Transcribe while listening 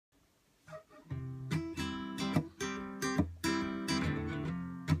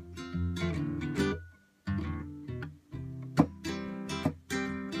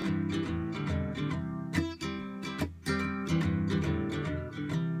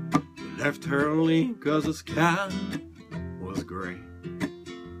Left early 'cause the sky was gray,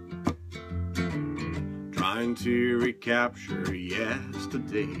 trying to recapture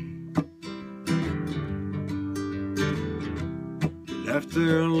yesterday. Left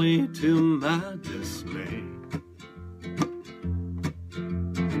early to my dismay.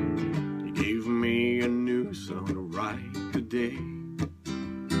 You gave me a new song to write today.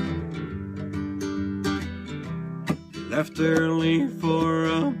 Left early for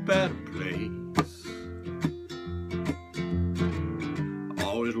a better place,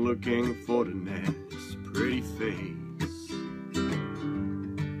 always looking for the next pretty face.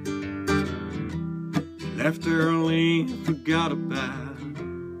 Left early, forgot about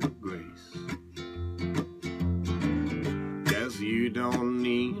grace. Guess you don't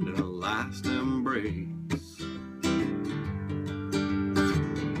need a last embrace.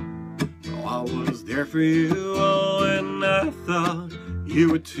 I was there for you, oh, and I thought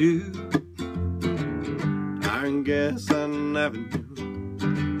you were too. I guess I never knew,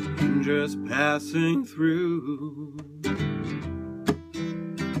 I'm just passing through.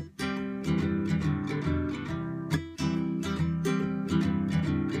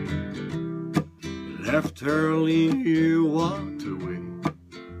 Left early, you walked away.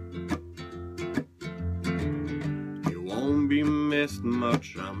 You won't be missed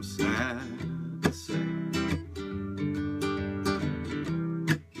much, I'm sad to say.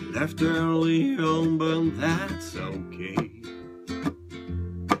 Left early, oh, but that's okay.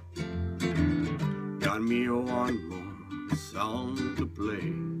 Got me one more song to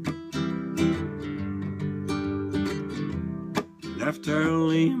play. Left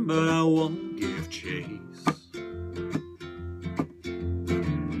early, but I won't give chase.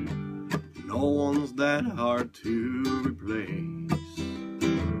 No one's that hard to replace.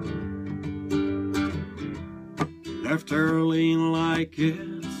 Left early like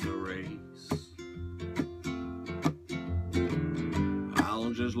it's a race.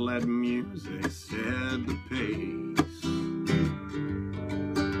 I'll just let music set the pace.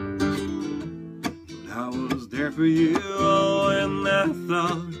 I was there for you, oh, and I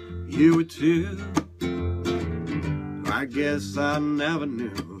thought you were too. I guess I never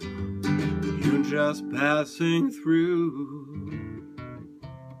knew, you just passing through.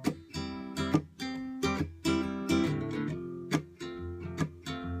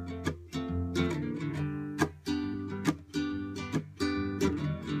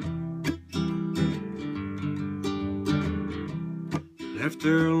 Left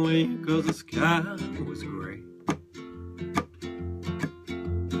early 'cause the sky was gray,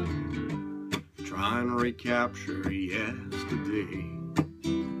 trying to recapture yesterday.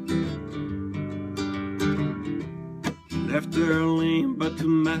 Left early, but to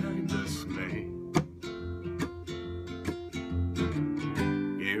my dismay,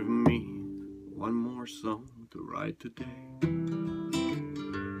 give me one more song to write today.